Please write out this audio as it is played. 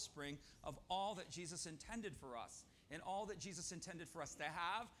offspring of all that Jesus intended for us, and all that Jesus intended for us to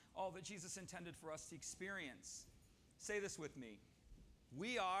have, all that Jesus intended for us to experience. Say this with me.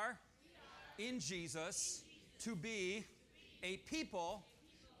 We are in Jesus to be a people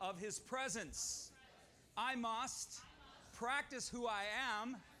of His presence. I must practice who I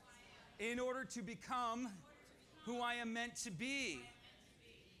am in order to become who I am meant to be.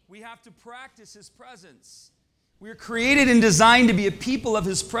 We have to practice His presence. We are created and designed to be a people of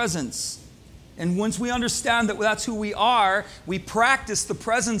His presence. And once we understand that that's who we are, we practice the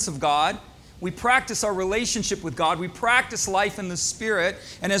presence of God. We practice our relationship with God. We practice life in the Spirit.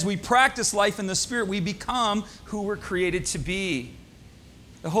 And as we practice life in the Spirit, we become who we're created to be.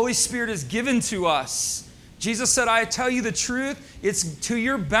 The Holy Spirit is given to us. Jesus said, I tell you the truth, it's to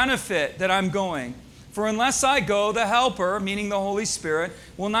your benefit that I'm going. For unless I go, the Helper, meaning the Holy Spirit,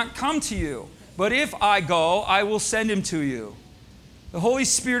 will not come to you. But if I go, I will send Him to you. The Holy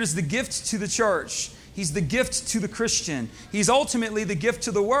Spirit is the gift to the church. He's the gift to the Christian. He's ultimately the gift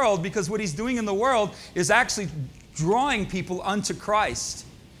to the world, because what He's doing in the world is actually drawing people unto Christ.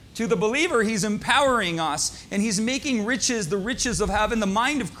 To the believer, He's empowering us, and He's making riches, the riches of having the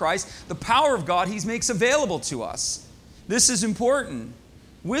mind of Christ, the power of God, He makes available to us. This is important.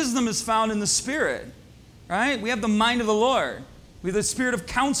 Wisdom is found in the Spirit, right? We have the mind of the Lord. We have the spirit of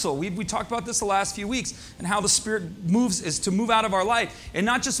counsel. We talked about this the last few weeks, and how the Spirit is to move out of our life. And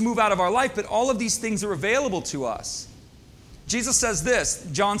not just move out of our life, but all of these things are available to us. Jesus says this,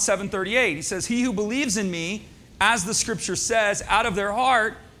 John 7:38. He says, He who believes in me, as the Scripture says, out of their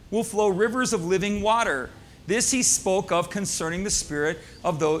heart will flow rivers of living water. This He spoke of concerning the Spirit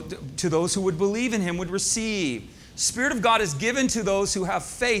of to those who would believe in Him would receive. Spirit of God is given to those who have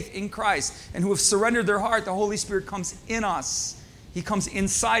faith in Christ and who have surrendered their heart. The Holy Spirit comes in us. He comes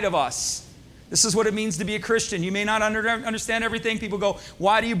inside of us. This is what it means to be a Christian. You may not understand everything. People go,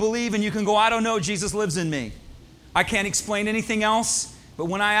 why do you believe? And you can go, I don't know. Jesus lives in me. I can't explain anything else. But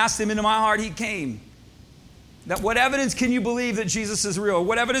when I asked Him into my heart, He came. What evidence can you believe that Jesus is real?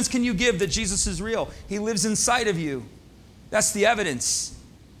 What evidence can you give that Jesus is real? He lives inside of you. That's the evidence.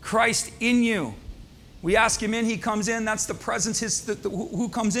 Christ in you. We ask Him in, He comes in. That's the presence. Who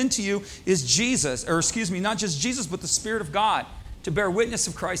comes into you is Jesus. Or not just Jesus, but the Spirit of God, to bear witness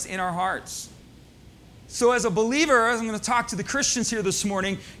of Christ in our hearts. So as a believer, I'm going to talk to the Christians here this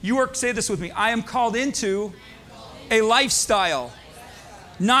morning. Say this with me. I am called into a lifestyle,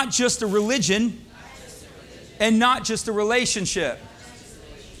 not just a religion, and not just a relationship.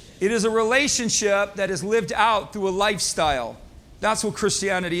 It is a relationship that is lived out through a lifestyle. That's what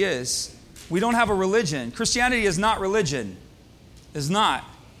Christianity is. We don't have a religion. Christianity is not religion. It's not.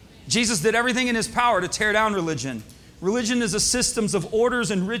 Jesus did everything in His power to tear down religion. Religion is a system of orders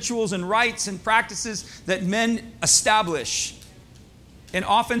and rituals and rites and practices that men establish. And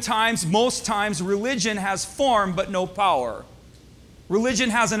oftentimes, most times, religion has form but no power. Religion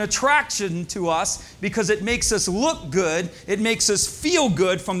has an attraction to us because it makes us look good, it makes us feel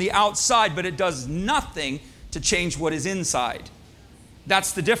good from the outside, but it does nothing to change what is inside.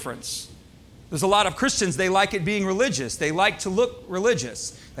 That's the difference. There's a lot of Christians, they like it being religious. They like to look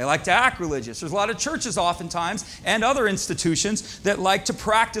religious. They like to act religious. There's a lot of churches oftentimes and other institutions that like to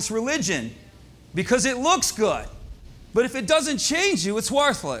practice religion because it looks good. But if it doesn't change you, it's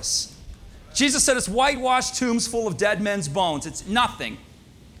worthless. Jesus said it's whitewashed tombs full of dead men's bones. It's nothing.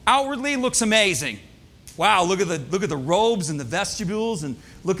 Outwardly, it looks amazing. Wow, look at the robes and the vestibules, and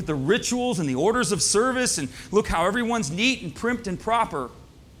look at the rituals and the orders of service, and look how everyone's neat and primped and proper.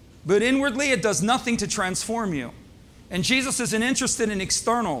 But inwardly, it does nothing to transform you. And Jesus isn't interested in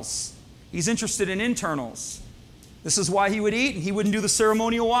externals. He's interested in internals. This is why He would eat, and He wouldn't do the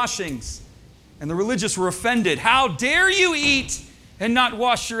ceremonial washings. And the religious were offended. How dare you eat and not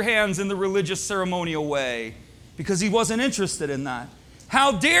wash your hands in the religious ceremonial way? Because He wasn't interested in that.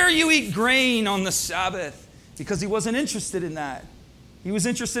 How dare you eat grain on the Sabbath? Because He wasn't interested in that. He was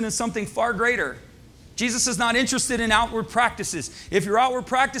interested in something far greater. Jesus is not interested in outward practices. If your outward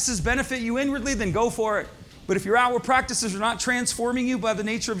practices benefit you inwardly, then go for it. But if your outward practices are not transforming you by the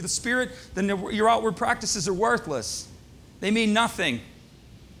nature of the Spirit, then your outward practices are worthless. They mean nothing.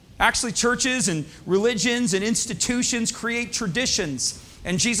 Actually, churches and religions and institutions create traditions.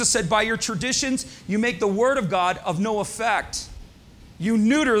 And Jesus said, by your traditions, you make the Word of God of no effect. You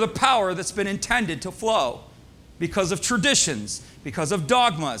neuter the power that's been intended to flow because of traditions, because of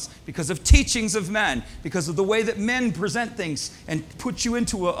dogmas, because of teachings of men, because of the way that men present things and put you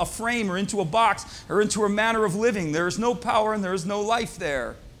into a frame or into a box or into a manner of living. There is no power and there is no life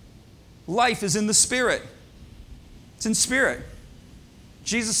there. Life is in the Spirit. It's in Spirit.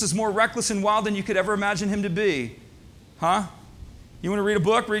 Jesus is more reckless and wild than you could ever imagine Him to be. Huh? You want to read a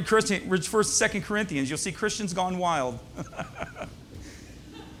book? Read 1st, 2nd Corinthians. You'll see Christians gone wild.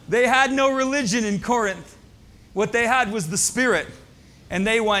 They had no religion in Corinth. What they had was the Spirit, and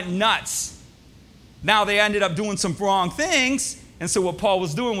they went nuts. Now they ended up doing some wrong things, and so what Paul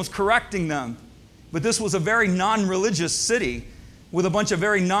was doing was correcting them. But this was a very non-religious city with a bunch of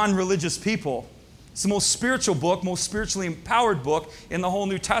very non-religious people. It's the most spiritual book, most spiritually empowered book in the whole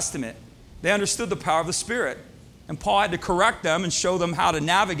New Testament. They understood the power of the Spirit. And Paul had to correct them and show them how to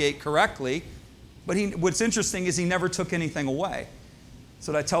navigate correctly. But what's interesting is he never took anything away.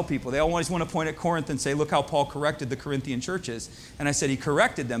 So I tell people, they always want to point at Corinth and say, look how Paul corrected the Corinthian churches. And I said, he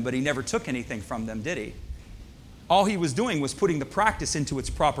corrected them, but he never took anything from them, did he? All he was doing was putting the practice into its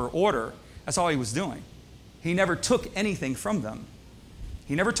proper order. That's all he was doing. He never took anything from them.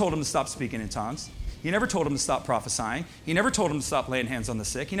 He never told them to stop speaking in tongues. He never told them to stop prophesying. He never told them to stop laying hands on the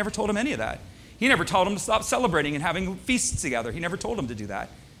sick. He never told them any of that. He never told them to stop celebrating and having feasts together. He never told them to do that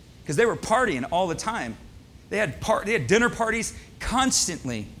because they were partying all the time. They had dinner parties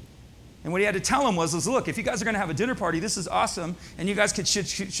constantly. And what he had to tell them was, look, if you guys are going to have a dinner party, this is awesome, and you guys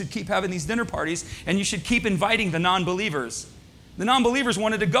should keep having these dinner parties, and you should keep inviting the non-believers. The non-believers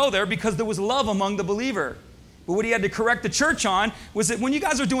wanted to go there because there was love among the believer. But what he had to correct the church on was that when you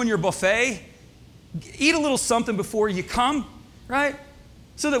guys are doing your buffet, eat a little something before you come, right?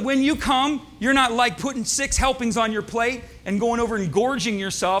 So that when you come, you're not like putting 6 helpings on your plate and going over and gorging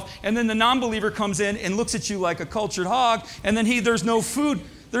yourself, and then the non-believer comes in and looks at you like a cultured hog, and then there's no food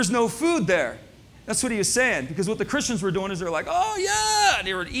there. That's what he was saying, because what the Christians were doing is they're like, oh yeah,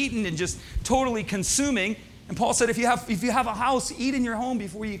 they were eating and just totally consuming. And Paul said, if you have a house, eat in your home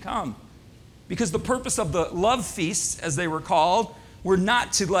before you come. Because the purpose of the love feasts, as they were called, were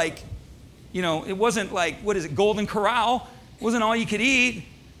not to it wasn't like, Golden Corral. It wasn't all you could eat.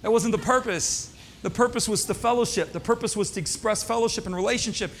 That wasn't the purpose. The purpose was to fellowship. The purpose was to express fellowship and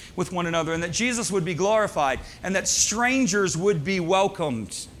relationship with one another, and that Jesus would be glorified, and that strangers would be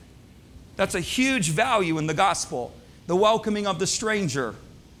welcomed. That's a huge value in the gospel, the welcoming of the stranger.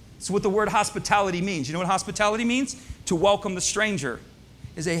 It's what the word hospitality means. You know what hospitality means? To welcome the stranger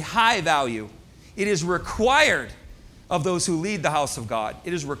is a high value. It is required of those who lead the house of God.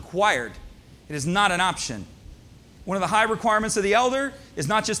 It is required. It is not an option. One of the high requirements of the elder is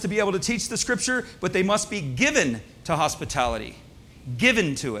not just to be able to teach the scripture, but they must be given to hospitality,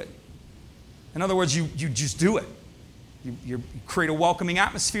 given to it. In other words, you just do it. You create a welcoming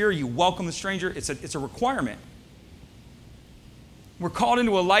atmosphere. You welcome the stranger. It's a requirement. We're called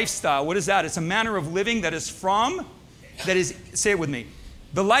into a lifestyle. What is that? It's a manner of living that is, say it with me.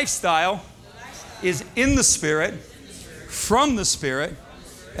 The lifestyle is in the Spirit, from the Spirit,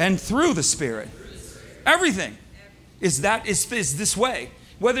 and through the Spirit. Everything is this way.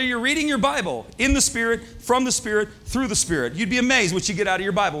 Whether you're reading your Bible in the Spirit, from the Spirit, through the Spirit, you'd be amazed what you get out of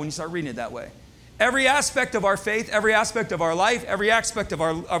your Bible when you start reading it that way. Every aspect of our faith, every aspect of our life, every aspect of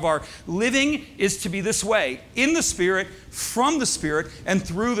our living is to be this way. In the Spirit, from the Spirit, and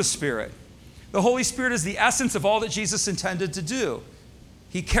through the Spirit. The Holy Spirit is the essence of all that Jesus intended to do.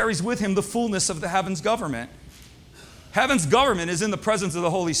 He carries with him the fullness of the heaven's government. Heaven's government is in the presence of the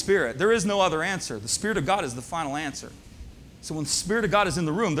Holy Spirit. There is no other answer. The Spirit of God is the final answer. So when the Spirit of God is in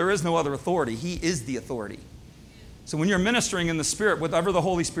the room, there is no other authority. He is the authority. So when you're ministering in the Spirit, whatever the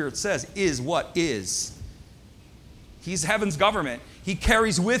Holy Spirit says is what is. He's heaven's government. He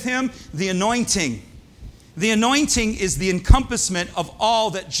carries with him the anointing. The anointing is the encompassment of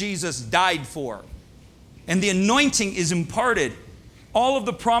all that Jesus died for. And the anointing is imparted. All of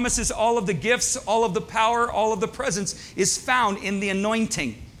the promises, all of the gifts, all of the power, all of the presence is found in the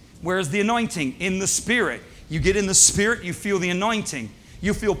anointing. Where's the anointing? In the Spirit. You get in the Spirit, you feel the anointing.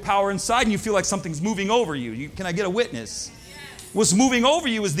 You feel power inside, and you feel like something's moving over you. Can I get a witness? Yes. What's moving over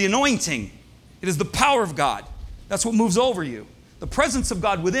you is the anointing. It is the power of God. That's what moves over you. The presence of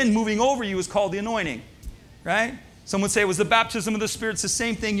God within moving over you is called the anointing. Right? Some would say it was the baptism of the Spirit. It's the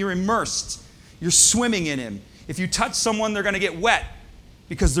same thing. You're immersed. You're swimming in him. If you touch someone, they're going to get wet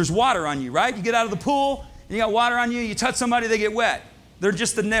because there's water on you, right? You get out of the pool, and you got water on you. You touch somebody, they get wet.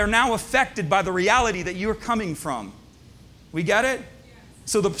 They're now affected by the reality that you're coming from. We get it?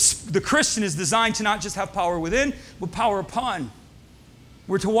 So the Christian is designed to not just have power within, but power upon.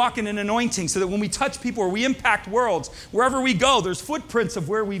 We're to walk in an anointing so that when we touch people or we impact worlds, wherever we go, there's footprints of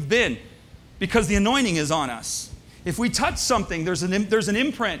where we've been because the anointing is on us. If we touch something, there's an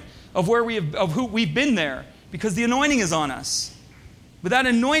imprint of who we've been there because the anointing is on us. But that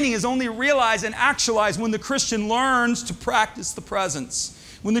anointing is only realized and actualized when the Christian learns to practice the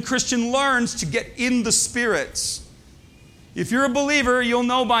presence, when the Christian learns to get in the Spirit. If you're a believer, you'll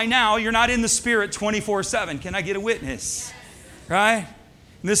know by now you're not in the Spirit 24/7. Can I get a witness? right?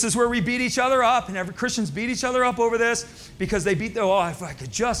 And this is where we beat each other up, and every Christians beat each other up over this because they beat, if I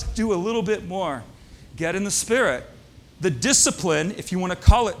could just do a little bit more. Get in the Spirit. The discipline, if you want to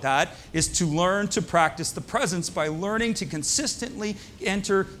call it that, is to learn to practice the presence by learning to consistently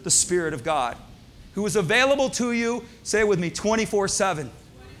enter the Spirit of God, who is available to you, say it with me, 24/7.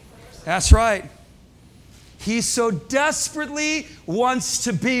 That's right. He so desperately wants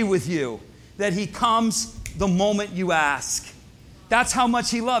to be with you that he comes the moment you ask. That's how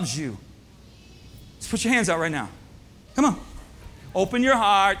much he loves you. Let's put your hands out right now. Come on. Open your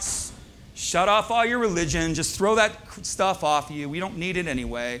hearts. Shut off all your religion. Just throw that stuff off you. We don't need it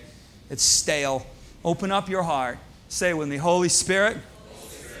anyway. It's stale. Open up your heart. Say it with me. Holy Spirit,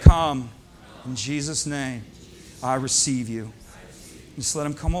 come. In Jesus' name, I receive you. Just let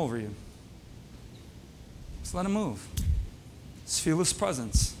him come over you. Just let him move. Just feel his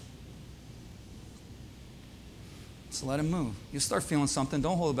presence. Just let him move. You'll start feeling something.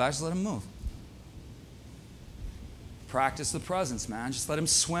 Don't hold it back. Just let him move. Practice the presence, man. Just let him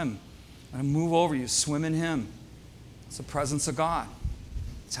swim. Let him move over you. Swim in him. It's the presence of God.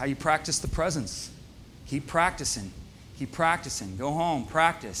 It's how you practice the presence. Keep practicing. Keep practicing. Go home.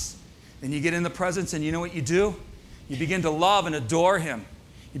 Practice. Then you get in the presence, and you know what you do? You begin to love and adore him.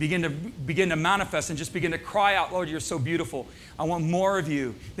 You begin to manifest and just begin to cry out, Lord, you're so beautiful. I want more of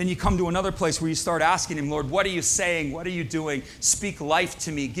you. Then you come to another place where you start asking him, Lord, what are you saying? What are you doing? Speak life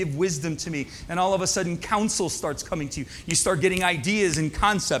to me. Give wisdom to me. And all of a sudden, counsel starts coming to you. You start getting ideas and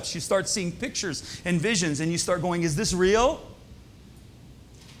concepts. You start seeing pictures and visions, and you start going, is this real?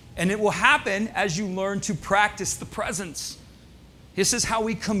 And it will happen as you learn to practice the presence. This is how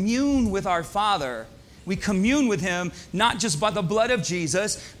we commune with our Father. We commune with him not just by the blood of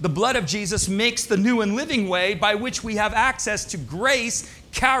Jesus. The blood of Jesus makes the new and living way by which we have access to grace,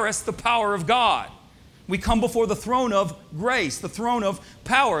 charis, the power of God. We come before the throne of grace, the throne of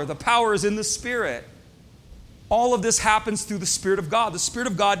power. The power is in the Spirit. All of this happens through the Spirit of God. The Spirit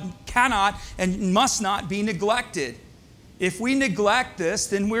of God cannot and must not be neglected. If we neglect this,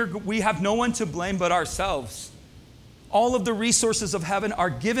 then we have no one to blame but ourselves. All of the resources of heaven are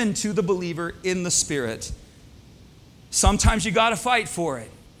given to the believer in the Spirit. Sometimes you got to fight for it.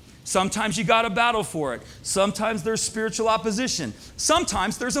 Sometimes you got to battle for it. Sometimes there's spiritual opposition.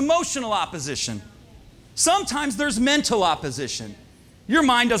 Sometimes there's emotional opposition. Sometimes there's mental opposition. Your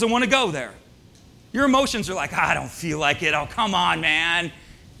mind doesn't want to go there. Your emotions are like, I don't feel like it. Oh, come on, man.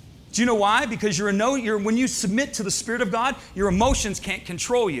 Do you know why? Because when you submit to the Spirit of God, your emotions can't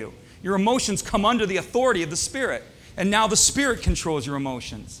control you. Your emotions come under the authority of the Spirit. And now the Spirit controls your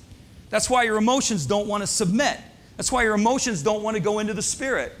emotions. That's why your emotions don't want to submit. That's why your emotions don't want to go into the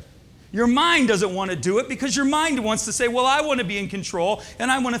Spirit. Your mind doesn't want to do it because your mind wants to say, well, I want to be in control and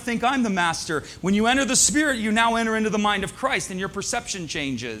I want to think I'm the master. When you enter the Spirit, you now enter into the mind of Christ and your perception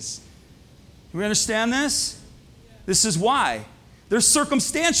changes. Do we understand this? This is why. There's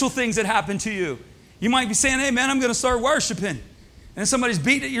circumstantial things that happen to you. You might be saying, hey, man, I'm going to start worshiping. And somebody's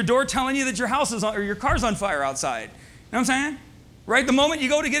beating at your door telling you that your house is on, or your car's on fire outside. You know what I'm saying? Right the moment you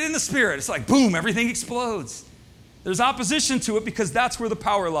go to get in the Spirit, it's like, boom, everything explodes. There's opposition to it because that's where the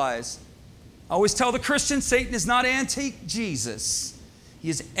power lies. I always tell the Christian, Satan is not anti-Jesus. He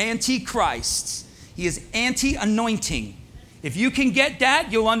is anti-Christ. He is anti-anointing. If you can get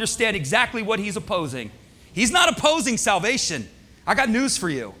that, you'll understand exactly what he's opposing. He's not opposing salvation. I got news for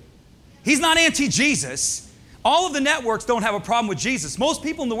you. He's not anti-Jesus. All of the networks don't have a problem with Jesus. Most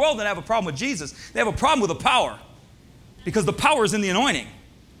people in the world don't have a problem with Jesus. They have a problem with the power. Because the power is in the anointing.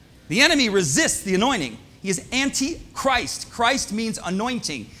 The enemy resists the anointing. He is anti-Christ. Christ means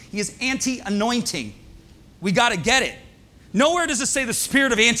anointing. He is anti-anointing. We got to get it. Nowhere does it say the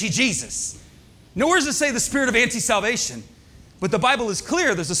spirit of anti-Jesus. Nowhere does it say the spirit of anti-salvation. But the Bible is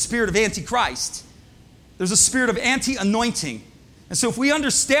clear there's a spirit of anti-Christ. There's a spirit of anti-anointing. And so if we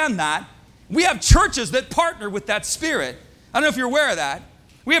understand that, we have churches that partner with that spirit. I don't know if you're aware of that.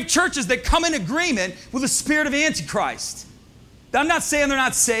 We have churches that come in agreement with the spirit of Antichrist. I'm not saying they're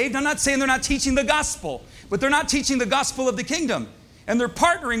not saved. I'm not saying they're not teaching the gospel. But they're not teaching the gospel of the kingdom. And they're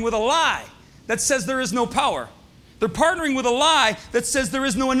partnering with a lie that says there is no power. They're partnering with a lie that says there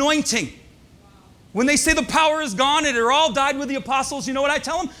is no anointing. When they say the power is gone and it all died with the apostles, you know what I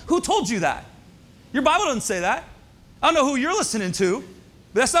tell them? Who told you that? Your Bible doesn't say that. I don't know who you're listening to,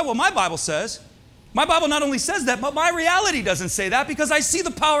 but that's not what my Bible says. My Bible not only says that, but my reality doesn't say that because I see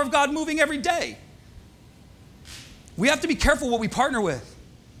the power of God moving every day. We have to be careful what we partner with.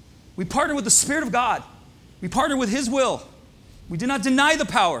 We partner with the Spirit of God. We partner with His will. We do not deny the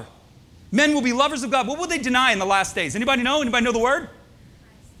power. Men will be lovers of God. What will they deny in the last days? Anybody know? Anybody know the word?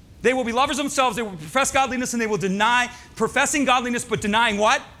 They will be lovers of themselves. They will profess godliness, and they will deny, professing godliness, but denying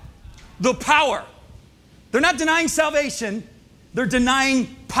what? The power. They're not denying salvation. They're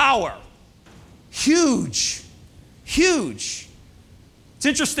denying power. Huge. Huge. It's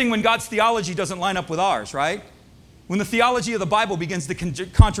interesting when God's theology doesn't line up with ours, right? When the theology of the Bible begins to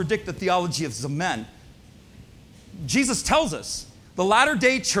contradict the theology of some men. Jesus tells us the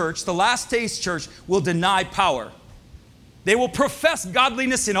latter-day church, the last days church, will deny power. They will profess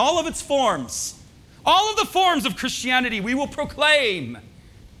godliness in all of its forms. All of the forms of Christianity we will proclaim.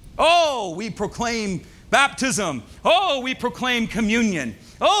 Oh, we proclaim baptism. Oh, we proclaim communion.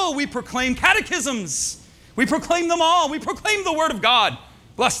 Oh, we proclaim catechisms. We proclaim them all. We proclaim the Word of God.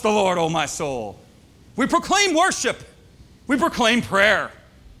 Bless the Lord, O my soul. We proclaim worship. We proclaim prayer.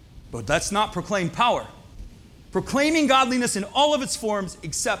 But let's not proclaim power. Proclaiming godliness in all of its forms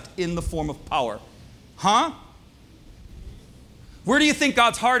except in the form of power. Huh? Where do you think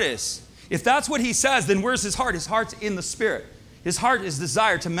God's heart is? If that's what he says, then where's his heart? His heart's in the Spirit. His heart is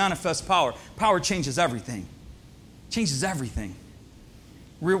desire to manifest power. Power changes everything. Changes everything.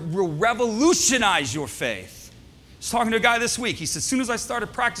 Will revolutionize your faith. I was talking to a guy this week. He said, as soon as I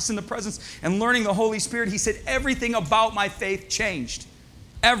started practicing the presence and learning the Holy Spirit, he said, everything about my faith changed.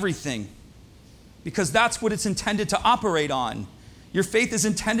 Everything. Because that's what it's intended to operate on. Your faith is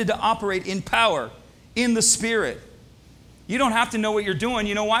intended to operate in power, in the Spirit. You don't have to know what you're doing.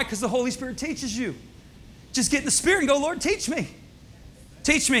 You know why? Because the Holy Spirit teaches you. Just get in the Spirit and go, Lord, teach me.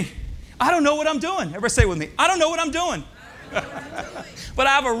 Teach me. I don't know what I'm doing. Everybody say it with me. I don't know what I'm doing. But I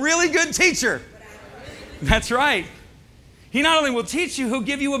have a really good teacher. That's right. He not only will teach you, he'll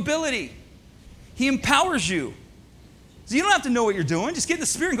give you ability. He empowers you. So you don't have to know what you're doing. Just get in the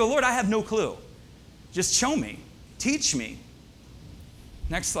Spirit and go, Lord, I have no clue. Just show me. Teach me.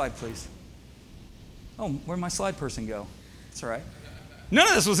 Next slide, please. Oh, where'd my slide person go? That's all right. None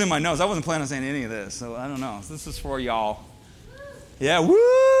of this was in my notes. I wasn't planning on saying any of this, so I don't know. This is for y'all. Yeah,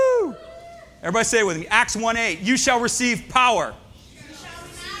 woo! Everybody say it with me. Acts 1:8. You shall receive power.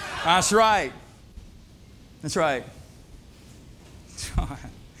 That's right. That's right.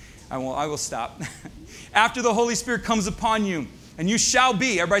 I will stop. After the Holy Spirit comes upon you, and you shall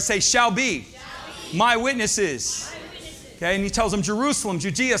be, everybody say, shall be, my witnesses. Okay, and he tells them Jerusalem,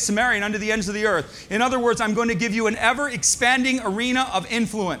 Judea, Samaria, and unto the ends of the earth. In other words, I'm going to give you an ever-expanding arena of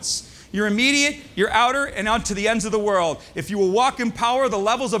influence. Your immediate, your outer, and out to the ends of the world. If you will walk in power, the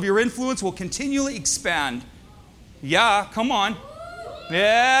levels of your influence will continually expand. Yeah, come on.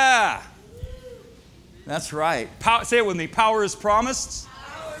 Yeah. That's right. Say it with me. Power is promised.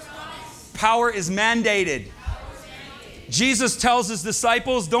 Power is mandated. Jesus tells his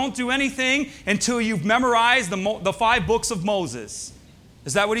disciples, don't do anything until you've memorized the 5 books of Moses.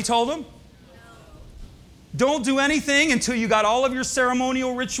 Is that what he told them? No. Don't do anything until you got all of your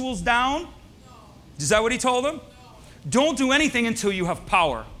ceremonial rituals down. No. Is that what he told them? No. Don't do anything until you have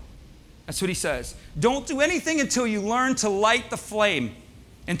power. That's what he says. Don't do anything until you learn to light the flame,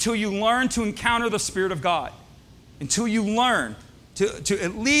 until you learn to encounter the Spirit of God, until you learn to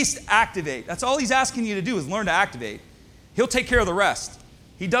at least activate. That's all he's asking you to do is learn to activate. He'll take care of the rest.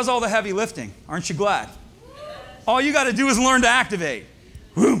 He does all the heavy lifting. Aren't you glad? All you got to do is learn to activate.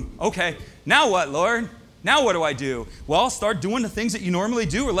 Whew. Okay, now what, Lord? Now what do I do? Well, start doing the things that you normally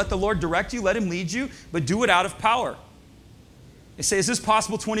do, or let the Lord direct you, let him lead you, but do it out of power. They say, is this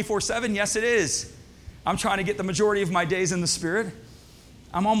possible 24/7? Yes, it is. I'm trying to get the majority of my days in the Spirit.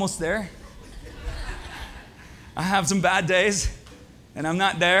 I'm almost there. I have some bad days, and I'm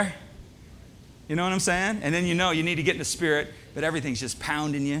not there. You know what I'm saying? And then you know you need to get in the Spirit, but everything's just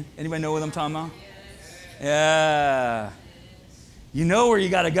pounding you. Anybody know what I'm talking about? Yeah. You know where you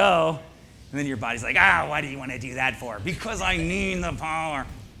got to go. And then your body's like, why do you want to do that for? Because I need the power.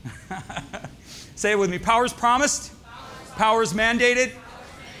 Say it with me. Power is promised. Power is mandated.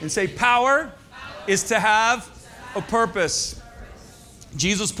 And say power is to have a purpose.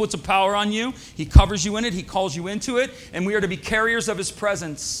 Jesus puts a power on you. He covers you in it. He calls you into it. And we are to be carriers of his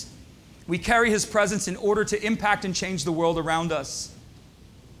presence. We carry his presence in order to impact and change the world around us.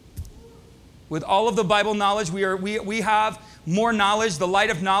 With all of the Bible knowledge, we have more knowledge. The light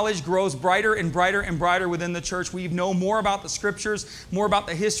of knowledge grows brighter and brighter and brighter within the church. We know more about the scriptures, more about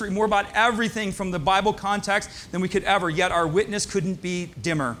the history, more about everything from the Bible context than we could ever. Yet our witness couldn't be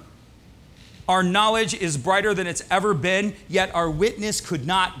dimmer. Our knowledge is brighter than it's ever been, yet our witness could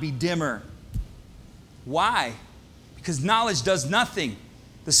not be dimmer. Why? Because knowledge does nothing.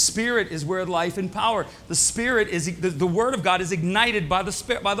 The Spirit is where life and power. The Spirit is the Word of God is ignited by the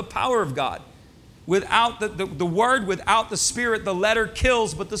Spirit, by the power of God. Without the Word, without the Spirit, the letter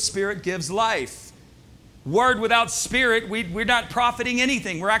kills, but the Spirit gives life. Word without spirit, we're not profiting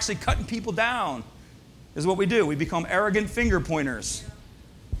anything. We're actually cutting people down, is what we do. We become arrogant finger pointers.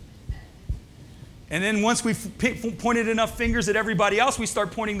 And then once we've pointed enough fingers at everybody else, we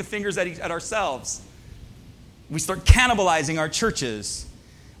start pointing the fingers at ourselves. We start cannibalizing our churches.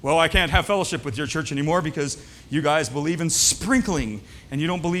 Well, I can't have fellowship with your church anymore because you guys believe in sprinkling and you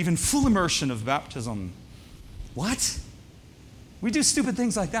don't believe in full immersion of baptism. What? We do stupid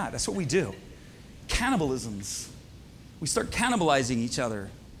things like that. That's what we do. Cannibalisms. We start cannibalizing each other.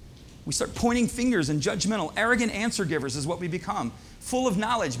 We start pointing fingers and judgmental, arrogant answer givers is what we become. Full of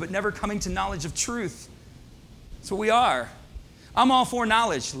knowledge, but never coming to knowledge of truth. That's what we are. I'm all for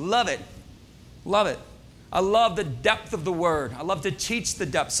knowledge. Love it. Love it. I love the depth of the Word. I love to teach the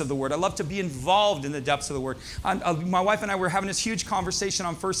depths of the Word. I love to be involved in the depths of the Word. My wife and I were having this huge conversation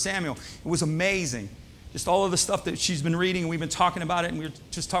on 1 Samuel. It was amazing. Just all of the stuff that she's been reading, and we've been talking about it, and we were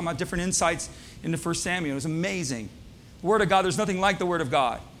just talking about different insights into 1 Samuel. It was amazing. The Word of God, there's nothing like the Word of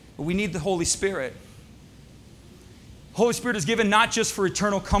God. But we need the Holy Spirit. Holy Spirit is given not just for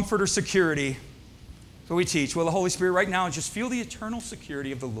eternal comfort or security. So we teach, well, the Holy Spirit right now, just feel the eternal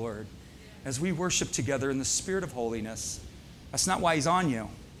security of the Lord as we worship together in the spirit of holiness. That's not why He's on you.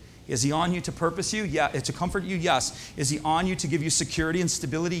 Is He on you to purpose you? Yeah. To comfort you? Yes. Is He on you to give you security and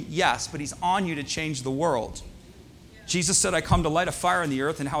stability? Yes. But He's on you to change the world. Jesus said, I come to light a fire in the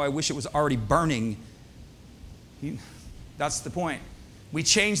earth, and how I wish it was already burning. That's the point. We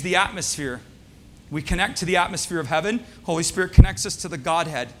change the atmosphere. We connect to the atmosphere of heaven. Holy Spirit connects us to the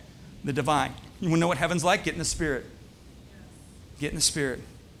Godhead, the divine. You want to know what heaven's like? Get in the Spirit. Get in the Spirit.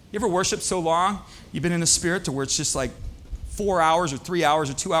 You ever worship so long, you've been in the Spirit to where it's just like 4 hours or 3 hours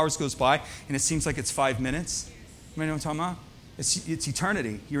or 2 hours goes by, and it seems like it's 5 minutes? You know what I'm talking about? It's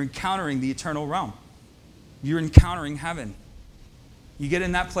eternity. You're encountering the eternal realm. You're encountering heaven. You get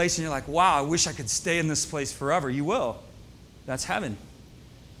in that place and you're like, wow, I wish I could stay in this place forever. You will. That's heaven.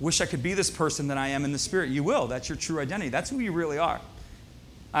 Wish I could be this person that I am in the Spirit. You will. That's your true identity. That's who you really are.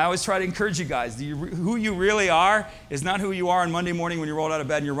 I always try to encourage you guys. Who you really are is not who you are on Monday morning when you rolled out of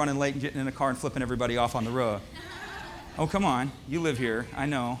bed and you're running late and getting in a car and flipping everybody off on the road. Oh, come on. You live here. I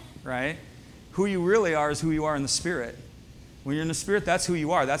know, right? Who you really are is who you are in the Spirit. When you're in the Spirit, that's who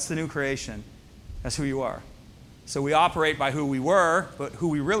you are. That's the new creation. That's who you are. So we operate by who we were, but who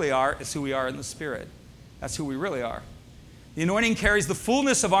we really are is who we are in the Spirit. That's who we really are. The anointing carries the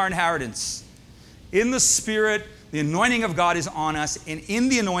fullness of our inheritance. In the Spirit, the anointing of God is on us, and in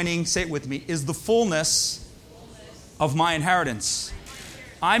the anointing, say it with me, is the fullness of my inheritance.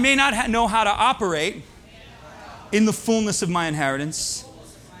 I may not know how to operate in the fullness of my inheritance,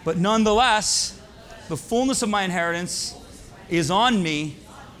 but nonetheless, the fullness of my inheritance is on me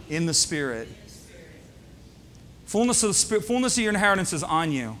in the Spirit. Fullness of the Spirit, fullness of your inheritance is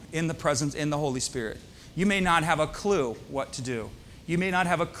on you in the presence, in the Holy Spirit. You may not have a clue what to do. You may not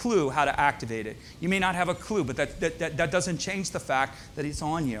have a clue how to activate it. You may not have a clue, but that doesn't change the fact that it's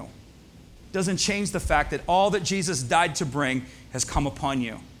on you. It doesn't change the fact that all that Jesus died to bring has come upon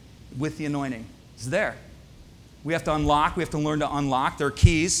you with the anointing. It's there. We have to unlock. We have to learn to unlock. There are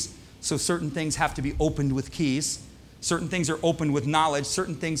keys, so certain things have to be opened with keys. Certain things are opened with knowledge.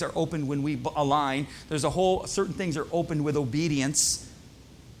 Certain things are opened when we align. Certain things are opened with obedience.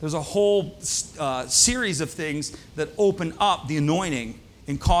 There's a whole series of things that open up the anointing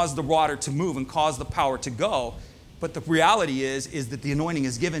and cause the water to move and cause the power to go. But the reality is that the anointing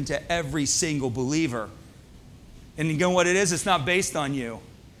is given to every single believer. And you know what it is? It's not based on you.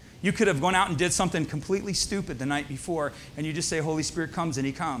 You could have gone out and did something completely stupid the night before, and you just say, Holy Spirit comes, and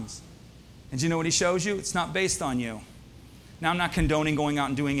He comes. And do you know what He shows you? It's not based on you. Now, I'm not condoning going out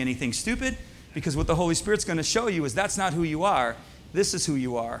and doing anything stupid, because what the Holy Spirit's going to show you is that's not who you are. This is who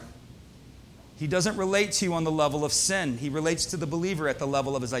you are. He doesn't relate to you on the level of sin. He relates to the believer at the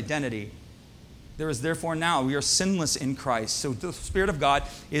level of his identity. There is therefore now, we are sinless in Christ. So the Spirit of God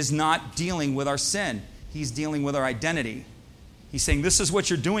is not dealing with our sin. He's dealing with our identity. He's saying, this is what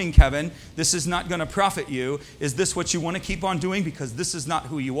you're doing, Kevin. This is not going to profit you. Is this what you want to keep on doing? Because this is not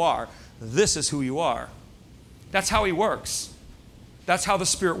who you are. This is who you are. That's how He works. That's how the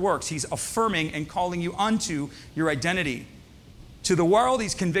Spirit works. He's affirming and calling you unto your identity. To the world,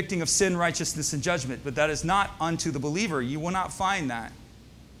 He's convicting of sin, righteousness, and judgment, but that is not unto the believer. You will not find that.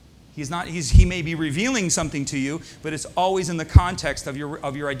 He may be revealing something to you, but it's always in the context of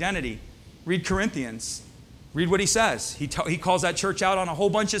your identity. Read Corinthians. Read what he says. He calls that church out on a whole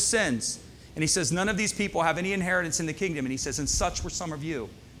bunch of sins. And he says, none of these people have any inheritance in the kingdom. And he says, and such were some of you,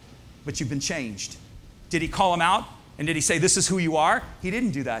 but you've been changed. Did he call them out? And did he say, this is who you are? He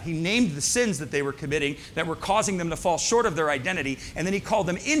didn't do that. He named the sins that they were committing that were causing them to fall short of their identity, and then he called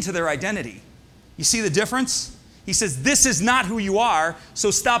them into their identity. You see the difference? He says, this is not who you are, so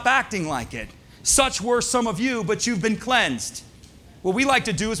stop acting like it. Such were some of you, but you've been cleansed. What we like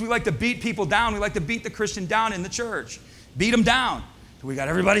to do is we like to beat people down. We like to beat the Christian down in the church. Beat them down. We got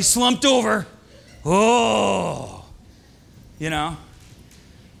everybody slumped over. Oh, you know.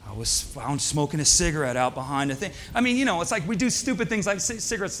 I was found smoking a cigarette out behind a thing. I mean, you know, it's like we do stupid things like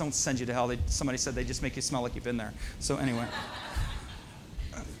cigarettes don't send you to hell. Somebody said they just make you smell like you've been there. So anyway.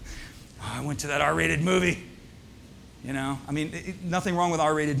 I went to that R-rated movie. You know, I mean, nothing wrong with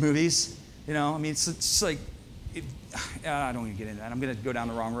R-rated movies. You know, I mean, it's like, I don't even get into that. I'm going to go down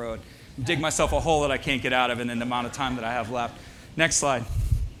the wrong road. Dig myself a hole that I can't get out of in the amount of time that I have left. Next slide.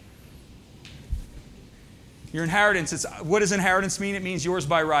 Your inheritance. What does inheritance mean? It means yours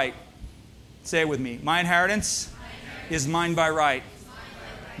by right. Say it with me. My inheritance is mine by right.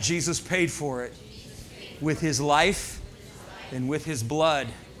 Jesus paid for it with his life and with his blood.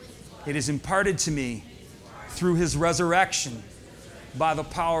 It is imparted to me through his resurrection by the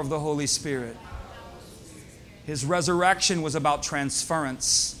power of the Holy Spirit. His resurrection was about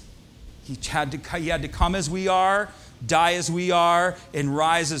transference. He had to come as we are, die as we are, and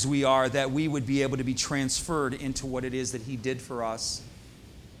rise as we are, that we would be able to be transferred into what it is that he did for us.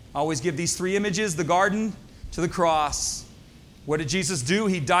 I always give these three images: the garden to the cross. What did Jesus do?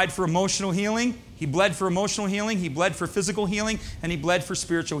 He died for emotional healing. He bled for emotional healing. He bled for physical healing. And he bled for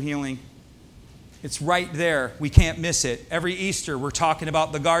spiritual healing. It's right there. We can't miss it. Every Easter, we're talking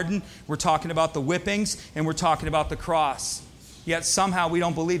about the garden, we're talking about the whippings, and we're talking about the cross. Yet somehow we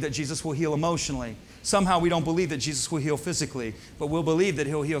don't believe that Jesus will heal emotionally. Somehow we don't believe that Jesus will heal physically, but we'll believe that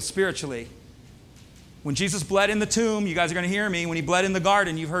he'll heal spiritually. When Jesus bled in the tomb, you guys are going to hear me, when he bled in the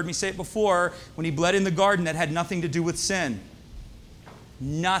garden, you've heard me say it before, when he bled in the garden, that had nothing to do with sin.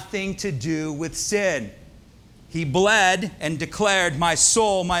 Nothing to do with sin. He bled and declared, my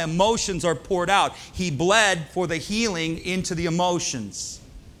soul, my emotions are poured out. He bled for the healing into the emotions.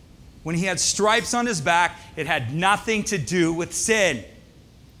 When he had stripes on his back, it had nothing to do with sin.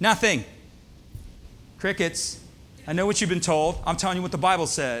 Nothing. Crickets. I know what you've been told. I'm telling you what the Bible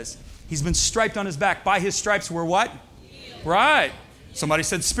says. He's been striped on his back. By his stripes we're what? Healed. Right. Somebody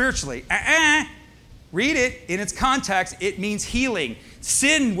said spiritually. Read it in its context. It means healing.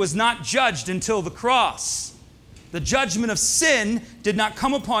 Sin was not judged until the cross. The judgment of sin did not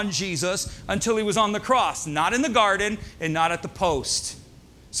come upon Jesus until he was on the cross, not in the garden and not at the post.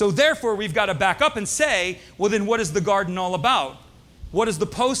 So therefore, we've got to back up and say, well, then what is the garden all about? What is the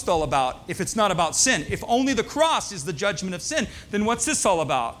post all about if it's not about sin? If only the cross is the judgment of sin, then what's this all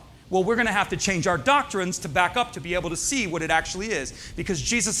about? Well, we're going to have to change our doctrines to back up to be able to see what it actually is, because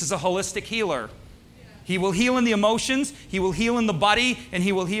Jesus is a holistic healer. He will heal in the emotions, he will heal in the body, and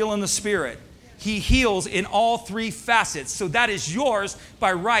he will heal in the spirit. He heals in all three facets. So that is yours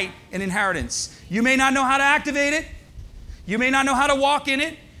by right and inheritance. You may not know how to activate it. You may not know how to walk in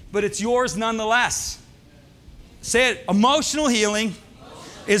it, but it's yours nonetheless. Say it. Emotional healing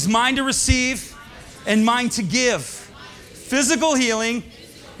is mine to receive and mine to give. Physical healing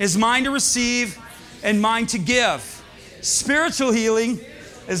is mine to receive and mine to give. Spiritual healing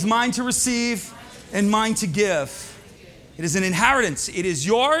is mine to receive and mine to give. It is an inheritance. It is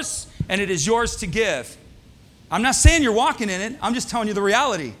yours, and it is yours to give. I'm not saying you're walking in it. I'm just telling you the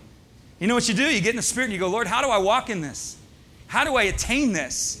reality. You know what you do? You get in the Spirit and you go, Lord, how do I walk in this? How do I attain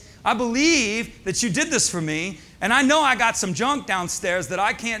this? I believe that you did this for me, and I know I got some junk downstairs that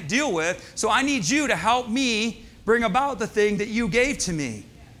I can't deal with, so I need you to help me bring about the thing that you gave to me.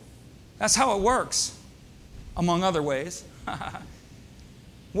 That's how it works, among other ways.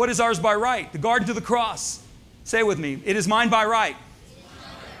 What is ours by right? The garden to the cross. Say it with me. It is mine by right.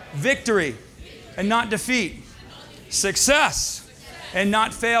 Victory and not defeat. Success and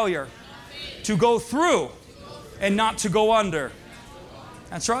not failure. To go through and not to go under.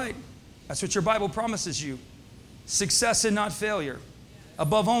 That's right. That's what your Bible promises you. Success and not failure.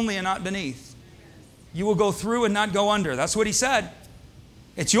 Above only and not beneath. You will go through and not go under. That's what he said.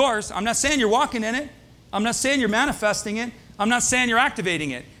 It's yours. I'm not saying you're walking in it. I'm not saying you're manifesting it. I'm not saying you're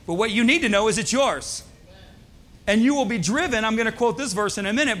activating it. But what you need to know is it's yours. And you will be driven, I'm going to quote this verse in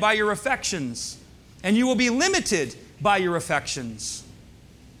a minute, by your affections. And you will be limited by your affections.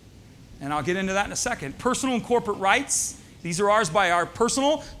 And I'll get into that in a second. Personal and corporate rights. These are ours by our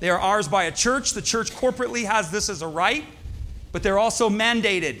personal. They are ours by a church. The church corporately has this as a right. But they're also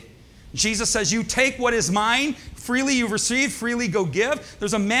mandated. Jesus says, you take what is mine. Freely you've received, freely go give.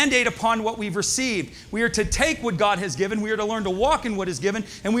 There's a mandate upon what we've received. We are to take what God has given. We are to learn to walk in what is given.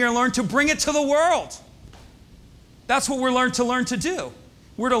 And we are to learn to bring it to the world. That's what we're learned to do.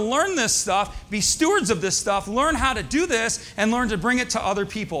 We're to learn this stuff, be stewards of this stuff, learn how to do this, and learn to bring it to other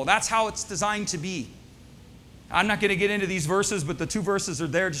people. That's how it's designed to be. I'm not going to get into these verses, but the 2 verses are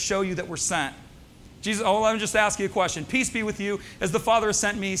there to show you that we're sent. Jesus, let me just ask you a question. Peace be with you. As the Father has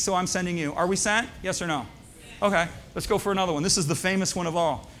sent me, so I'm sending you. Are we sent? Yes or no? Okay, let's go for another one. This is the famous one of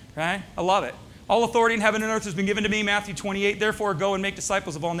all, right? I love it. All authority in heaven and earth has been given to me, Matthew 28. Therefore, go and make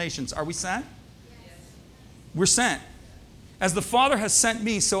disciples of all nations. Are we sent? Yes. We're sent. As the Father has sent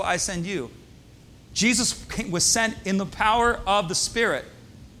me, so I send you. Jesus was sent in the power of the Spirit.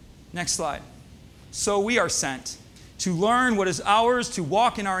 Next slide. So we are sent to learn what is ours, to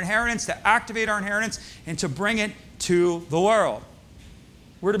walk in our inheritance, to activate our inheritance, and to bring it to the world.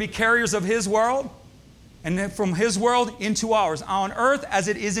 We're to be carriers of His world, and then from His world into ours, on earth as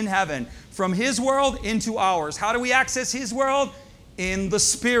it is in heaven. From His world into ours. How do we access His world? In the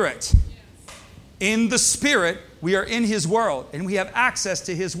Spirit. In the Spirit, we are in His world, and we have access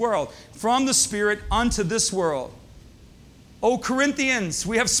to His world. From the Spirit unto this world. O Corinthians,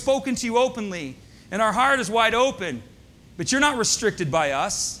 we have spoken to you openly, and our heart is wide open. But you're not restricted by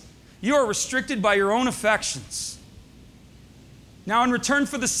us. You are restricted by your own affections. Now, in return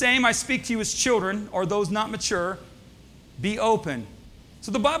for the same, I speak to you as children, or those not mature. Be open.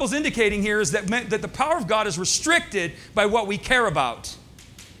 So the Bible's indicating here is that the power of God is restricted by what we care about.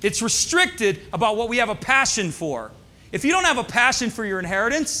 It's restricted about what we have a passion for. If you don't have a passion for your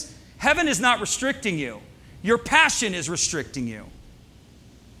inheritance, heaven is not restricting you. Your passion is restricting you.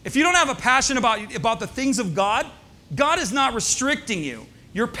 If you don't have a passion about the things of God, God is not restricting you.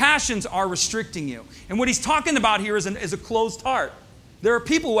 Your passions are restricting you. And what he's talking about here is a closed heart. There are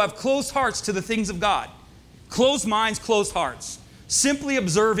people who have closed hearts to the things of God. Closed minds, closed hearts. Simply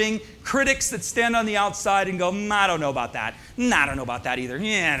observing critics that stand on the outside and go, I don't know about that. I don't know about that either.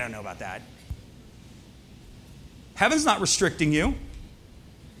 Yeah, I don't know about that. Heaven's not restricting you.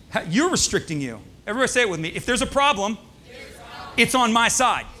 You're restricting you. Everybody say it with me. If there's a problem, it's on my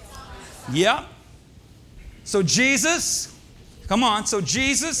side. Yeah. So Jesus, come on. So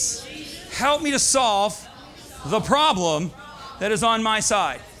Jesus, help me to solve the problem that is on my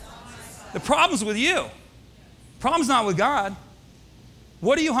side. The problem's with you. The problem's not with God.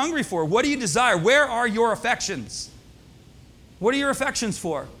 What are you hungry for? What do you desire? Where are your affections? What are your affections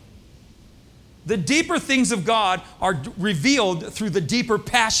for? The deeper things of God are revealed through the deeper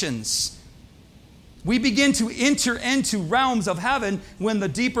passions. We begin to enter into realms of heaven when the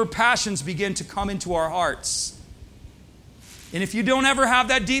deeper passions begin to come into our hearts. And if you don't ever have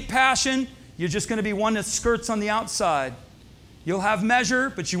that deep passion, you're just going to be one that skirts on the outside. You'll have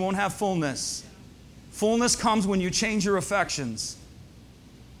measure, but you won't have fullness. Fullness comes when you change your affections.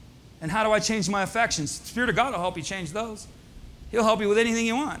 And how do I change my affections? The Spirit of God will help you change those. He'll help you with anything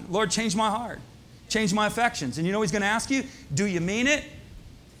you want. Lord, change my heart. Change my affections. And you know what He's going to ask you? Do you mean it?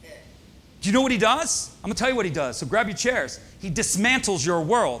 Do you know what He does? I'm going to tell you what He does. So grab your chairs. He dismantles your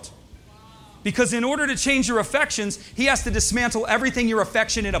world. Because in order to change your affections, He has to dismantle everything you're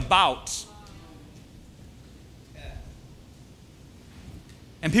affectionate about.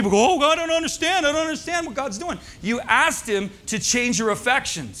 And people go, oh, God, I don't understand. I don't understand what God's doing. You asked Him to change your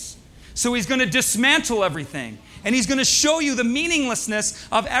affections. So He's going to dismantle everything. And He's going to show you the meaninglessness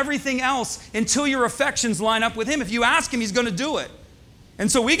of everything else until your affections line up with Him. If you ask Him, He's going to do it.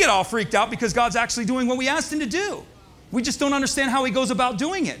 And so we get all freaked out because God's actually doing what we asked Him to do. We just don't understand how He goes about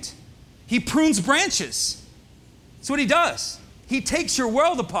doing it. He prunes branches. That's what He does. He takes your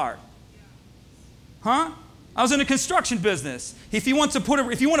world apart. Huh? I was in the construction business. If you want to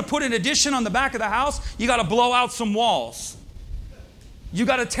put an addition on the back of the house, you got to blow out some walls. You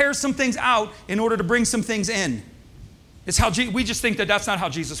got to tear some things out in order to bring some things in. It's how we just think that that's not how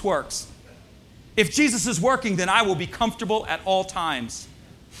Jesus works. If Jesus is working, then I will be comfortable at all times.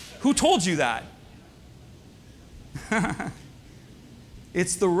 Who told you that?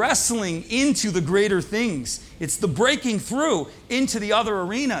 It's the wrestling into the greater things. It's the breaking through into the other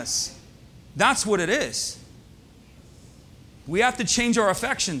arenas. That's what it is. We have to change our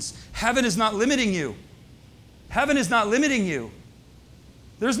affections. Heaven is not limiting you. Heaven is not limiting you.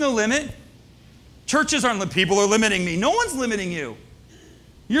 There's no limit. Churches aren't, people are limiting me. No one's limiting you.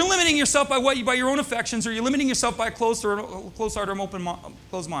 You're limiting yourself by your own affections, or you're limiting yourself by a closed heart or open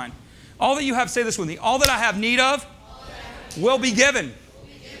closed mind. All that you have, say this with me, all that I have need of will be given.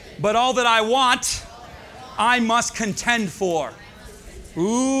 But all that I want, I must contend for.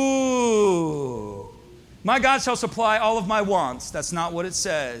 Ooh. My God shall supply all of my wants. That's not what it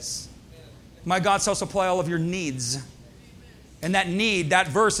says. My God shall supply all of your needs. And that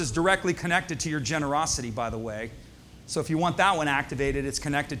verse is directly connected to your generosity, by the way. So if you want that one activated, it's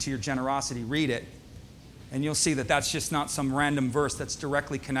connected to your generosity. Read it. And you'll see that that's just not some random verse that's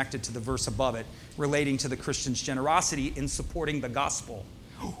directly connected to the verse above it, relating to the Christian's generosity in supporting the gospel.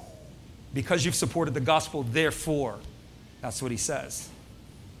 Because you've supported the gospel, therefore, that's what he says.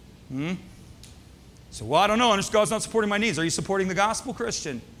 So, well, I don't know. God's not supporting my needs. Are you supporting the gospel,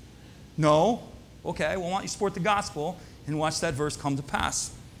 Christian? No. Okay, well, why don't you support the gospel and watch that verse come to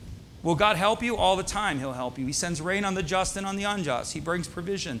pass? Will God help you? All the time he'll help you. He sends rain on the just and on the unjust. He brings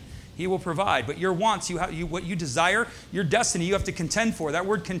provision. He will provide. But your wants, what you desire, your destiny, you have to contend for. That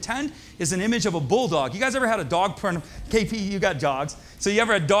word contend is an image of a bulldog. You guys ever had a dog? KP, you got dogs. So you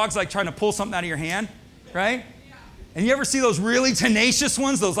ever had dogs like trying to pull something out of your hand, right? And you ever see those really tenacious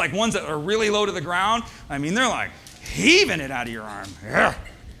ones, those like ones that are really low to the ground? I mean, they're like heaving it out of your arm.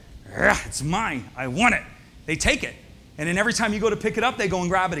 It's mine. I want it. They take it. And then every time you go to pick it up, they go and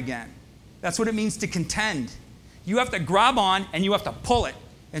grab it again. That's what it means to contend. You have to grab on and you have to pull it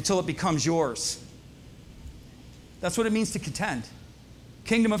until it becomes yours. That's what it means to contend.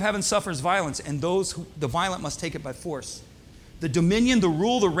 Kingdom of heaven suffers violence, and the violent must take it by force. The dominion, the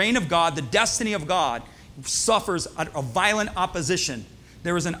rule, the reign of God, the destiny of God suffers a violent opposition.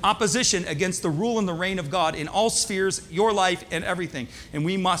 There is an opposition against the rule and the reign of God in all spheres, your life, and everything. And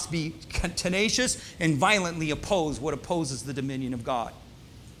we must be tenacious and violently oppose what opposes the dominion of God.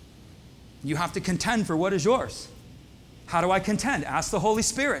 You have to contend for what is yours. How do I contend? Ask the Holy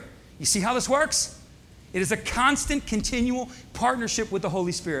Spirit. You see how this works? It is a constant, continual partnership with the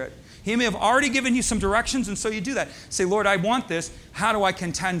Holy Spirit. He may have already given you some directions, and so you do that. Say, Lord, I want this. How do I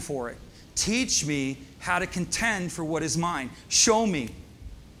contend for it? Teach me how to contend for what is mine. Show me.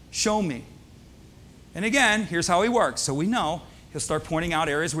 Show me. And again, here's how he works. So we know he'll start pointing out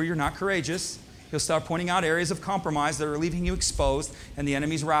areas where you're not courageous. He'll start pointing out areas of compromise that are leaving you exposed and the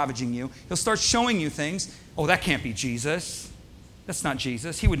enemy's ravaging you. He'll start showing you things. Oh, that can't be Jesus. That's not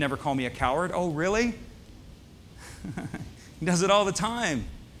Jesus. He would never call me a coward. Oh, really? He does it all the time.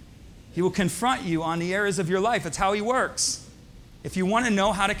 He will confront you on the areas of your life. It's how he works. If you want to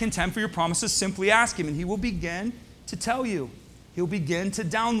know how to contend for your promises, simply ask him, and he will begin to tell you. He'll begin to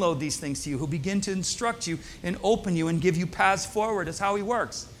download these things to you. He'll begin to instruct you and open you and give you paths forward. That's how he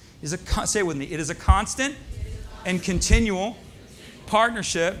works. Say it with me. It is a constant and continual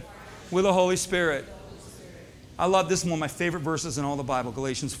partnership with the Holy Spirit. I love this one of my favorite verses in all the Bible,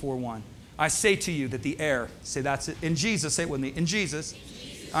 Galatians 4:1. I say to you that the heir, say that's it, in Jesus, say it with me, in Jesus,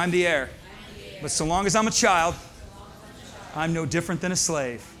 I'm the heir. But so long as I'm a child, I'm no different than a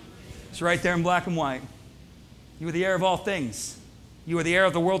slave. It's right there in black and white. You are the heir of all things. You are the heir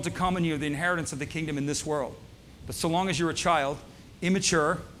of the world to come, and you are the inheritance of the kingdom in this world. But so long as you're a child,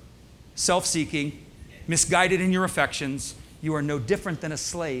 immature, self-seeking, misguided in your affections, you are no different than a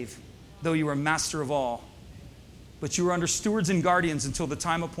slave, though you are master of all. But you are under stewards and guardians until the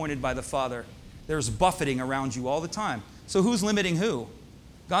time appointed by the Father. There's buffeting around you all the time. So who's limiting who?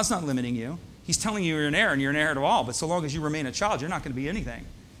 God's not limiting you. He's telling you you're an heir and you're an heir to all. But so long as you remain a child, you're not going to be anything.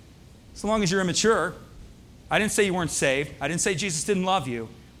 So long as you're immature, I didn't say you weren't saved. I didn't say Jesus didn't love you.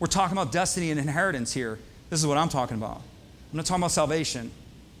 We're talking about destiny and inheritance here. This is what I'm talking about. I'm not talking about salvation.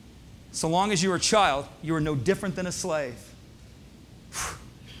 So long as you're a child, you are no different than a slave.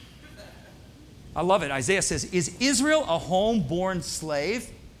 I love it. Isaiah says, is Israel a home-born slave?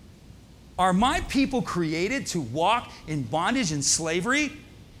 Are my people created to walk in bondage and slavery?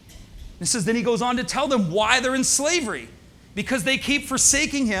 It says, then he goes on to tell them why they're in slavery. Because they keep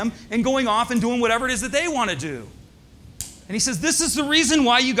forsaking him and going off and doing whatever it is that they want to do. And he says, this is the reason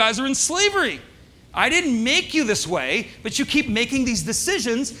why you guys are in slavery. I didn't make you this way, but you keep making these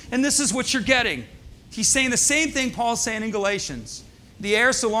decisions, and this is what you're getting. He's saying the same thing Paul's saying in Galatians. The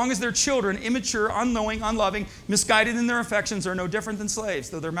heirs, so long as they're children, immature, unknowing, unloving, misguided in their affections, are no different than slaves,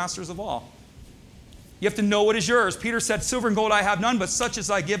 though they're masters of all. You have to know what is yours. Peter said, silver and gold I have none, but such as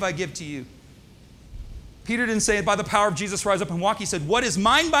I give to you. Peter didn't say, by the power of Jesus, rise up and walk. He said, what is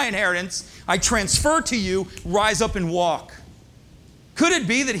mine by inheritance, I transfer to you, rise up and walk. Could it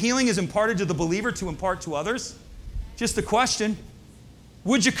be that healing is imparted to the believer to impart to others? Just a question.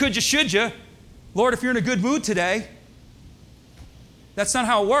 Would you, could you, should you? Lord, if you're in a good mood today, that's not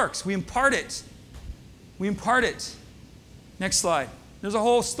how it works. We impart it. We impart it. Next slide. There's a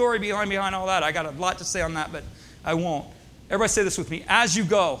whole story behind all that. I got a lot to say on that, but I won't. Everybody say this with me. As you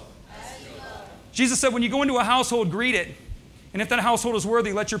go. Jesus said, when you go into a household, greet it. And if that household is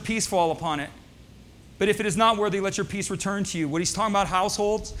worthy, let your peace fall upon it. But if it is not worthy, let your peace return to you. When he's talking about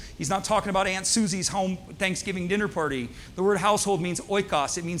households, he's not talking about Aunt Susie's home Thanksgiving dinner party. The word household means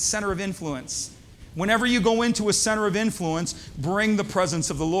oikos. It means center of influence. Whenever you go into a center of influence, bring the presence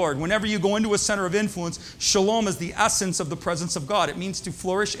of the Lord. Whenever you go into a center of influence, shalom is the essence of the presence of God. It means to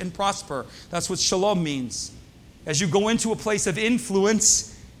flourish and prosper. That's what shalom means. As you go into a place of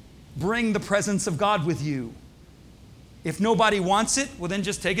influence, bring the presence of God with you. If nobody wants it, well then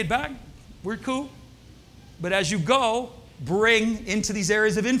just take it back. We're cool. But as you go, bring into these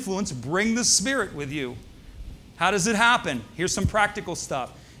areas of influence, bring the Spirit with you. How does it happen? Here's some practical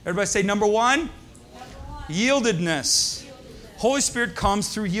stuff. Everybody say number one. Yieldedness. Holy Spirit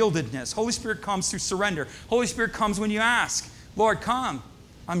comes through yieldedness. Holy Spirit comes through surrender. Holy Spirit comes when you ask, Lord, come.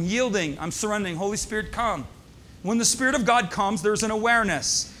 I'm yielding. I'm surrendering. Holy Spirit, come. When the Spirit of God comes, there's an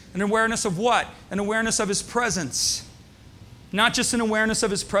awareness. An awareness of what? An awareness of His presence. Not just an awareness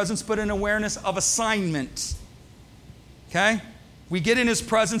of His presence, but an awareness of assignment. Okay? We get in His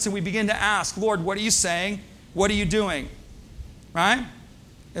presence and we begin to ask, Lord, what are you saying? What are you doing? Right?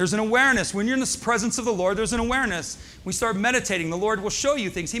 There's an awareness. When you're in the presence of the Lord, there's an awareness. We start meditating. The Lord will show you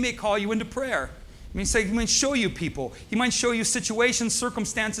things. He may call you into prayer. He might show you people. He might show you situations,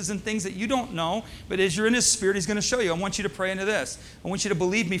 circumstances, and things that you don't know. But as you're in His Spirit, He's going to show you. I want you to pray into this. I want you to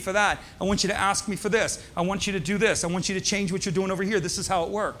believe me for that. I want you to ask me for this. I want you to do this. I want you to change what you're doing over here. This is how it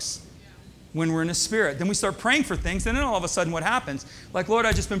works. When we're in His Spirit. Then we start praying for things, and then all of a sudden what happens? Like, Lord,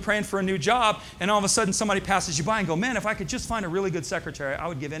 I've just been praying for a new job, and all of a sudden somebody passes you by and go, man, if I could just find a really good secretary, I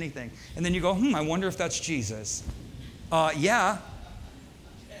would give anything. And then you go, I wonder if that's Jesus. Yeah.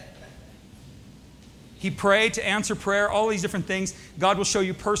 He prayed to answer prayer, all these different things. God will show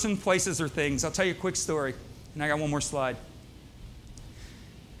you person, places, or things. I'll tell you a quick story, and I got one more slide.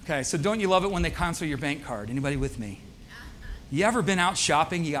 Okay, so don't you love it when they cancel your bank card? Anybody with me? You ever been out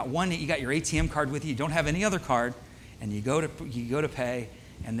shopping? You got your ATM card with you. You don't have any other card, and you go to pay,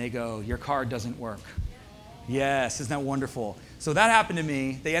 and they go, your card doesn't work. Yes, isn't that wonderful? So that happened to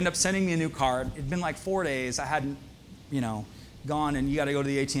me. They end up sending me a new card. It'd been like 4 days. I hadn't, gone, and you got to go to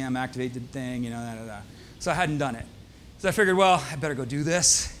the ATM, activate the thing, So I hadn't done it. So I figured, well, I better go do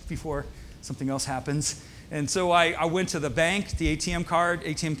this before something else happens. And so I went to the bank, the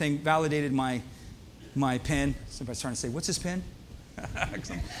ATM thing validated my PIN. Somebody's trying to say, what's his PIN?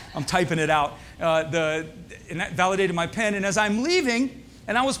 I'm typing it out. And that validated my PIN. And as I'm leaving,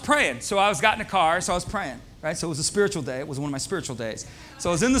 and I was praying. So I got in a car, so I was praying. Right? So it was a spiritual day. It was one of my spiritual days. So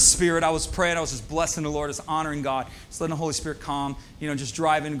I was in the Spirit. I was praying. I was just blessing the Lord. I was honoring God. Just letting the Holy Spirit come. Just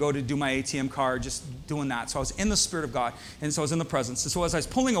driving, go to do my ATM card, just doing that. So I was in the Spirit of God. And so I was in the presence. And so as I was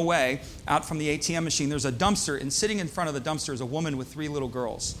pulling away out from the ATM machine, there's a dumpster. And sitting in front of the dumpster is a woman with 3 little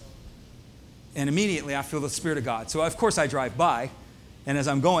girls. And immediately I feel the Spirit of God. So of course I drive by. And as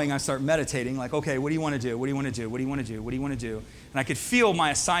I'm going, I start meditating. Like, okay, what do you want to do? What do you want to do? What do you want to do? What do you want to do? And I could feel my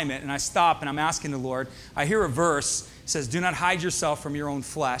assignment. And I stop and I'm asking the Lord. I hear a verse. It says, do not hide yourself from your own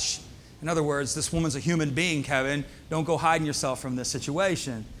flesh. In other words, this woman's a human being, Kevin. Don't go hiding yourself from this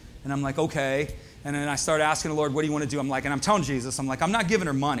situation. And I'm like, okay. And then I start asking the Lord, what do you want to do? And I'm telling Jesus, I'm not giving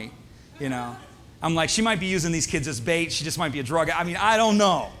her money. I'm like, she might be using these kids as bait. She just might be a drug. I don't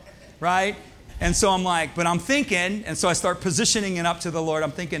know. Right? And so I'm like, but I'm thinking, and so I start positioning it up to the Lord.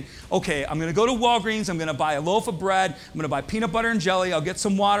 I'm thinking, okay, I'm going to go to Walgreens. I'm going to buy a loaf of bread. I'm going to buy peanut butter and jelly. I'll get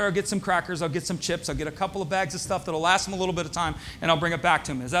some water. I'll get some crackers. I'll get some chips. I'll get a couple of bags of stuff that'll last him a little bit of time, and I'll bring it back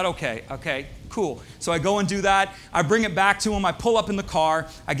to him. Is that okay? Okay, cool. So I go and do that. I bring it back to him. I pull up in the car.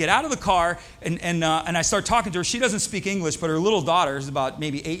 I get out of the car, and I start talking to her. She doesn't speak English, but her little daughter is about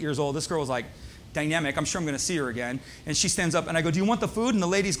maybe 8 years old. This girl was like dynamic. I'm sure I'm going to see her again. And she stands up, and I go, do you want the food? And the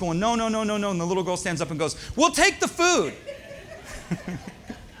lady's going, no, no, no, no, no. And the little girl stands up and goes, we'll take the food.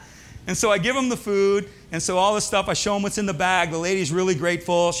 And so I give him the food. And so all this stuff, I show him what's in the bag. The lady's really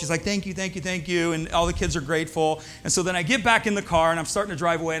grateful. She's like, thank you, thank you, thank you. And all the kids are grateful. And so then I get back in the car, and I'm starting to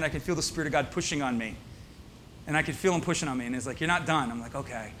drive away, and I can feel the Spirit of God pushing on me. And I could feel Him pushing on me. And He's like, you're not done. I'm like,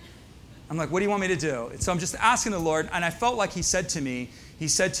 okay. I'm like, what do you want me to do? And so I'm just asking the Lord, and I felt like He said to me,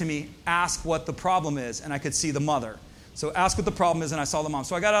 ask what the problem is. And I could see the mother. So ask what the problem is, and I saw the mom.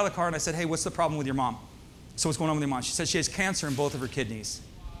 So I got out of the car, and I said, hey, what's the problem with your mom? So what's going on with your mom? She said she has cancer in both of her kidneys.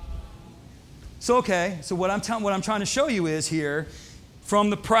 So okay, so what I'm trying to show you is here,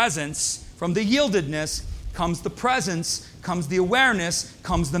 from the presence, from the yieldedness, comes the presence, comes the awareness,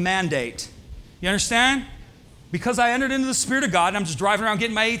 comes the mandate. You understand? Because I entered into the Spirit of God, and I'm just driving around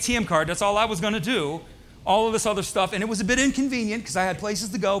getting my ATM card. That's all I was going to do. All of this other stuff. And it was a bit inconvenient because I had places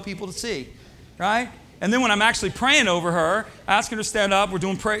to go, people to see. Right? And then when I'm actually praying over her, asking her to stand up, we're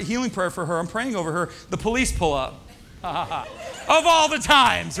doing healing prayer for her, I'm praying over her, the police pull up. Of all the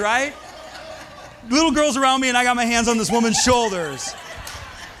times, right? Little girls around me, and I got my hands on this woman's shoulders.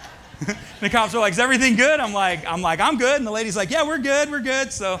 And the cops are like, is everything good? I'm like, I'm good. And the lady's like, yeah, we're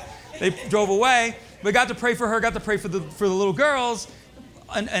good. So They drove away. We got to pray for her, got to pray for the little girls,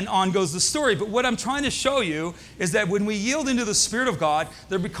 and on goes the story. But what I'm trying to show you is that when we yield into the Spirit of God,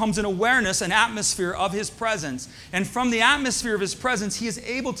 there becomes an awareness, an atmosphere of His presence. And from the atmosphere of His presence, He is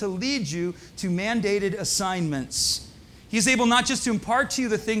able to lead you to mandated assignments. He is able not just to impart to you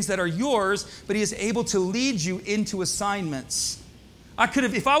the things that are yours, but He is able to lead you into assignments. I could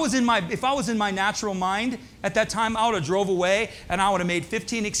have, if I was in my natural mind at that time, I would have drove away and I would have made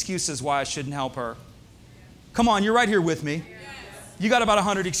 15 excuses why I shouldn't help her. Come on, you're right here with me. You got about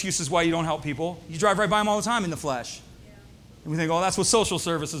 100 excuses why you don't help people. You drive right by them all the time in the flesh. And we think, oh, that's what social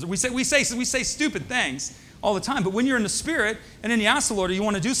services are. We say stupid things all the time. But when you're in the Spirit and then you ask the Lord, do you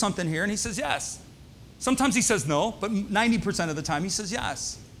want to do something here? And He says yes. Sometimes He says no, but 90% of the time He says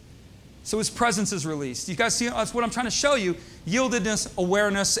yes. So His presence is released. You guys see, that's what I'm trying to show you. Yieldedness,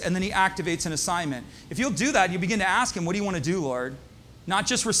 awareness, and then He activates an assignment. If you'll do that, you begin to ask Him, what do you want to do, Lord? Not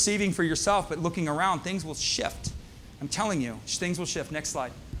just receiving for yourself, but looking around, things will shift. I'm telling you, things will shift. Next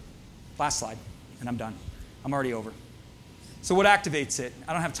slide. Last slide, and I'm done. I'm already over. So what activates it?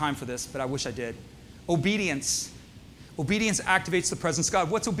 I don't have time for this, but I wish I did. Obedience. Obedience activates the presence of God.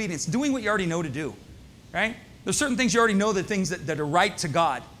 What's obedience? Doing what you already know to do, right? There's certain things you already know, the things that are right to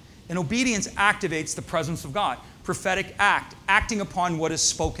God. And obedience activates the presence of God. Prophetic act, acting upon what is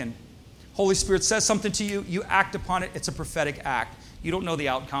spoken. Holy Spirit says something to you, you act upon it, it's a prophetic act. You don't know the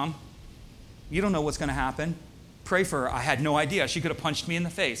outcome. You don't know what's going to happen. Pray for her. I had no idea. She could have punched me in the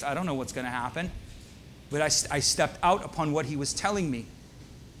face. I don't know what's going to happen. But I stepped out upon what He was telling me.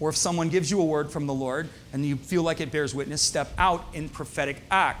 Or if someone gives you a word from the Lord and you feel like it bears witness, step out in prophetic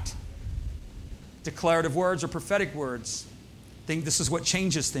act. Declarative words or prophetic words. I think this is what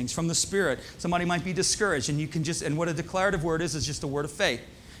changes things from the Spirit. Somebody might be discouraged and you can just, and what a declarative word is just a word of faith.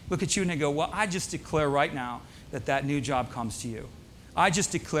 Look at you and they go, well, I just declare right now that new job comes to you. I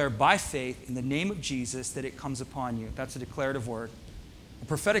just declare by faith in the name of Jesus that it comes upon you. That's a declarative word. A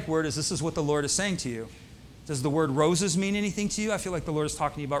prophetic word is this is what the Lord is saying to you. Does the word roses mean anything to you? I feel like the Lord is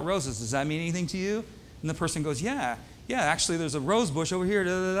talking to you about roses. Does that mean anything to you? And the person goes, yeah, actually there's a rose bush over here.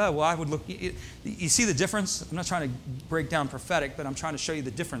 Well, I would look. You see the difference? I'm not trying to break down prophetic, but I'm trying to show you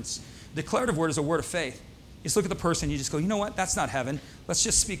the difference. Declarative word is a word of faith. You just look at the person, you just go, you know what? That's not heaven. Let's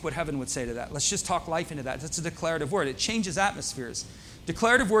just speak what heaven would say to that. Let's just talk life into that. That's a declarative word. It changes atmospheres.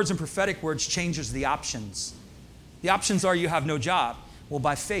 Declarative words and prophetic words changes the options. The options are you have no job. Well,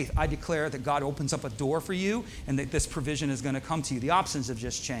 by faith, I declare that God opens up a door for you and that this provision is going to come to you. The options have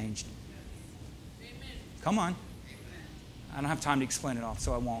just changed. Amen. Come on. Amen. I don't have time to explain it all,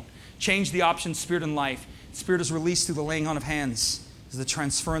 so I won't. Change the options, Spirit and life. Spirit is released through the laying on of hands. It's the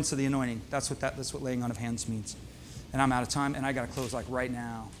transference of the anointing. That's what laying on of hands means. And I'm out of time, and I got to close like right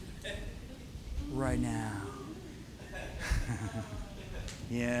now. Right now.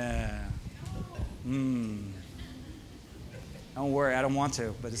 Yeah. Don't worry, I don't want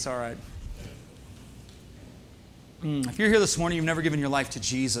to, but it's all right. If you're here this morning, you've never given your life to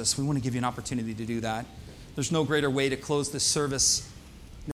Jesus, we want to give you an opportunity to do that. There's no greater way to close this service